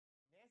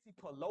Nancy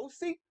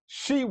Pelosi,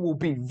 she will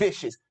be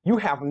vicious. You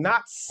have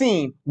not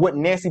seen what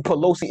Nancy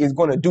Pelosi is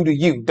going to do to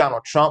you,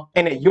 Donald Trump,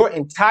 and that your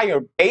entire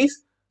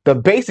base, the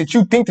base that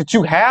you think that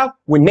you have,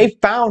 when they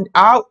found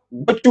out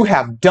what you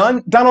have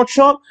done, Donald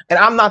Trump, and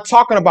I'm not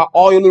talking about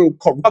all your little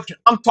corruption,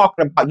 I'm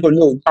talking about your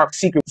little dark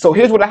secret. So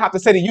here's what I have to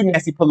say to you,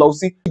 Nancy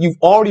Pelosi. You've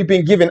already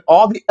been given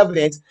all the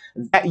evidence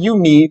that you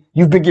need.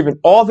 You've been given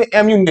all the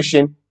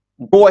ammunition.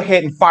 Go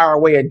ahead and fire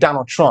away at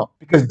Donald Trump,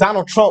 because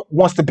Donald Trump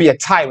wants to be a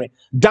tyrant.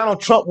 Donald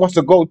Trump wants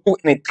to go through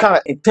and kind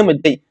of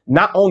intimidate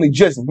not only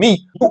just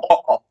me. You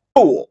are a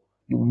fool.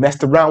 You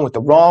messed around with the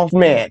wrong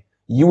man.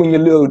 You and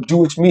your little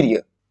Jewish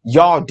media.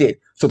 Y'all did.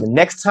 So the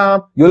next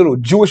time your little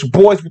Jewish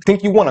boys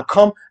think you want to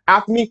come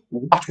after me,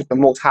 watch what the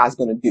Most High is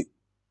going to do.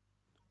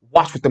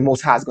 Watch what the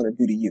Most High is going to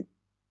do to you.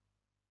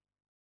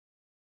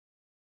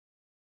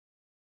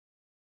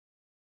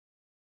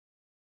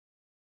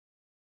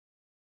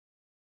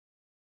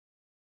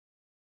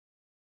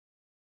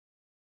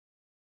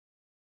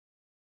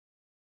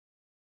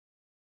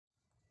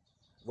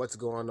 What's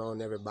going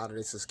on, everybody?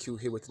 This is Q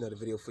here with another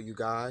video for you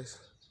guys.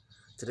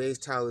 Today's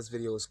title of this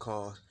video is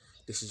called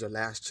 "This is Your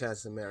Last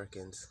Chance,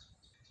 Americans."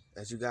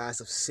 As you guys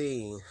have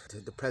seen,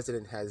 the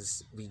president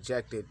has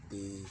rejected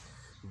the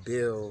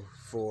bill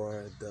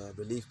for the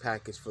relief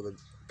package for the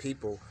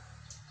people,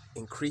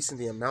 increasing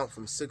the amount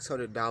from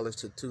 $600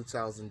 to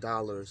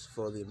 $2,000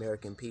 for the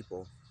American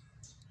people.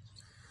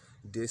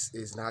 This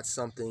is not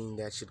something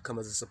that should come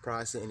as a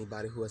surprise to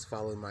anybody who has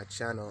followed my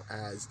channel,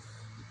 as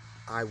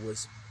I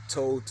was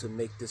told to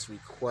make this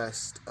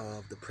request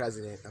of the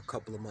president a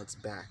couple of months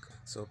back.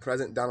 So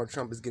President Donald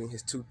Trump is getting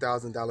his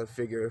 $2,000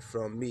 figure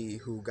from me,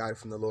 who got it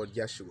from the Lord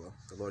Yeshua.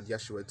 The Lord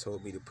Yeshua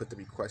told me to put the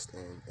request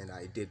in, and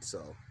I did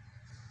so.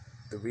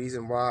 The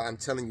reason why I'm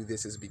telling you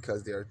this is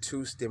because there are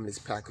two stimulus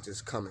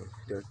packages coming.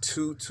 There are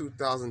two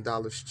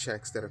 $2,000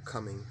 checks that are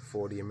coming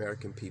for the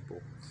American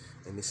people.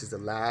 And this is the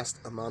last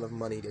amount of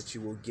money that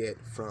you will get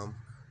from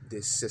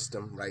this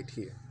system right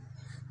here.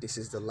 This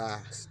is the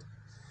last.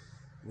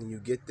 When you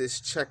get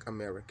this check,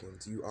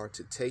 Americans, you are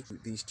to take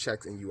these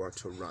checks and you are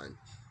to run.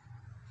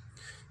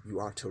 You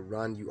are to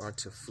run, you are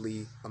to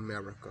flee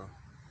America.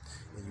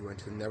 And you are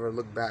to never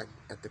look back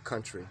at the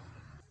country.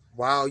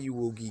 While you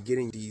will be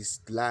getting these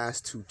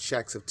last two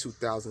checks of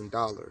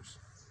 $2,000,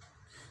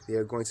 they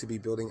are going to be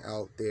building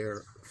out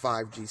their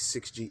 5G,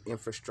 6G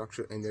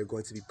infrastructure, and they're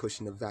going to be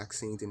pushing the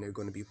vaccines, and they're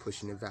going to be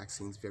pushing the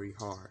vaccines very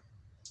hard.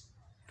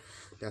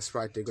 That's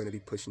right, they're going to be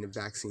pushing the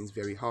vaccines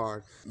very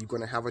hard. You're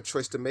going to have a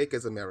choice to make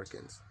as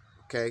Americans,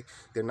 okay?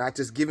 They're not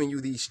just giving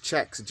you these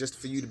checks just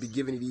for you to be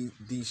giving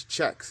these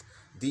checks.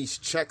 These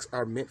checks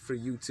are meant for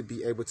you to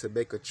be able to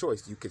make a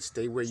choice. You could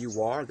stay where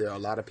you are. There are a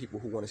lot of people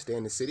who want to stay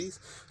in the cities.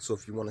 So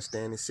if you want to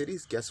stay in the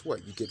cities, guess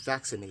what? You get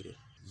vaccinated.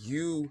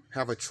 You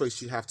have a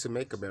choice you have to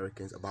make,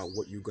 Americans, about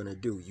what you're going to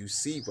do. You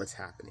see what's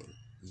happening.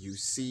 You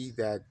see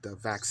that the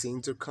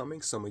vaccines are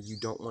coming. Some of you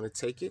don't want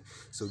to take it.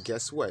 So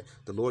guess what?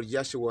 The Lord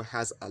Yeshua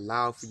has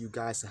allowed for you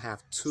guys to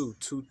have two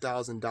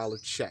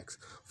 $2,000 checks,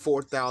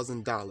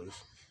 $4,000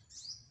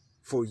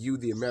 for you,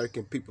 the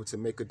American people, to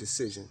make a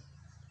decision.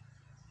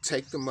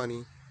 Take the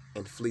money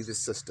and flee the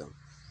system.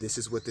 This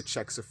is what the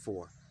checks are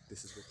for.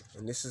 This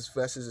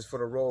message is for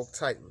the Rogue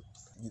Titan.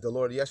 The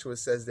Lord Yeshua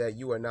says that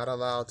you are not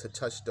allowed to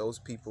touch those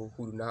people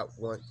who do not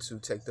want to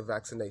take the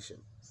vaccination.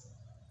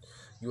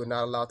 You are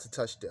not allowed to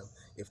touch them.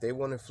 If they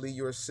want to flee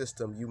your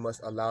system, you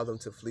must allow them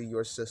to flee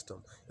your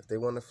system. If they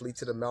want to flee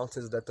to the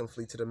mountains, let them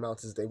flee to the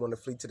mountains. If they want to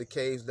flee to the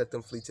caves, let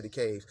them flee to the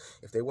caves.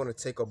 If they want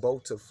to take a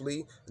boat to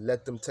flee,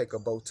 let them take a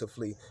boat to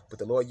flee. But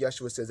the Lord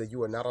Yeshua says that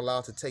you are not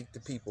allowed to take the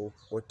people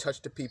or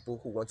touch the people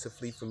who want to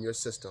flee from your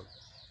system.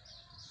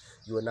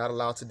 You are not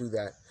allowed to do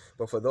that.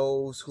 But for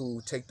those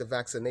who take the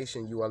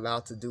vaccination, you are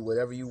allowed to do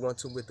whatever you want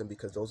to with them,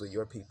 because those are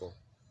your people.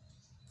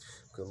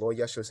 Because Lord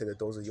Yeshua said that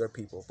those are your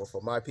people. But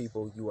for my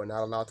people, you are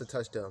not allowed to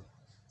touch them.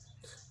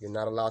 You're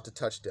not allowed to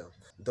touch them.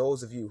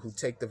 Those of you who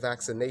take the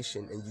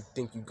vaccination and you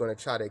think you're going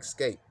to try to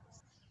escape,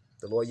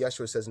 the Lord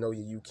Yeshua says, no,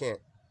 you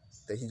can't.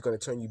 That he's going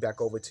to turn you back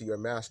over to your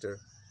master,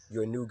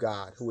 your new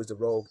God, who is the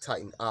Rogue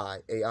Titan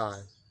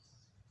AI.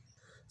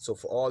 So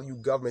for all you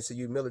governments and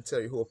you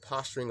military who are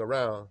posturing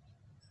around,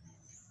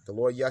 the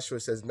Lord Yeshua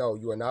says, no,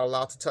 you are not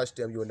allowed to touch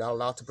them. You are not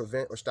allowed to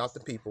prevent or stop the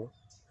people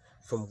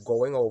from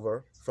going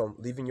over, from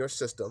leaving your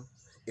system.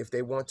 If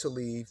they want to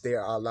leave, they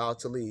are allowed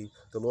to leave.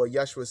 The Lord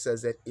Yeshua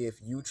says that if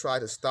you try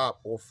to stop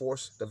or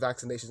force the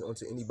vaccinations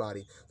onto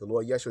anybody, the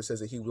Lord Yeshua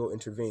says that he will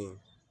intervene.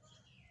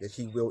 That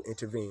he will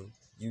intervene.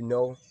 You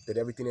know that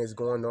everything that is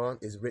going on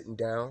is written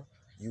down.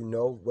 You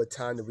know what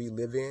time that we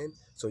live in.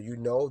 So you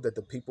know that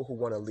the people who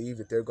want to leave,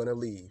 that they're going to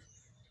leave.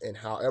 And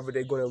however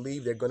they're going to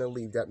leave, they're going to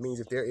leave. That means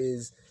if there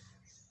is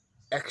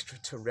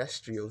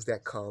extraterrestrials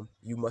that come,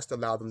 you must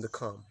allow them to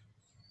come.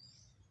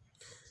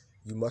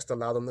 You must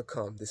allow them to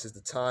come. This is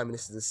the time and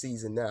this is the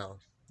season now.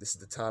 This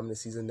is the time and the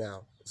season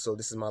now. So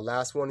this is my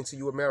last warning to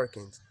you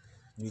Americans.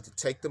 You need to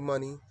take the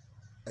money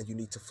and you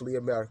need to flee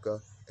America,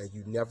 and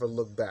you never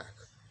look back.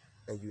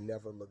 And you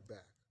never look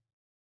back.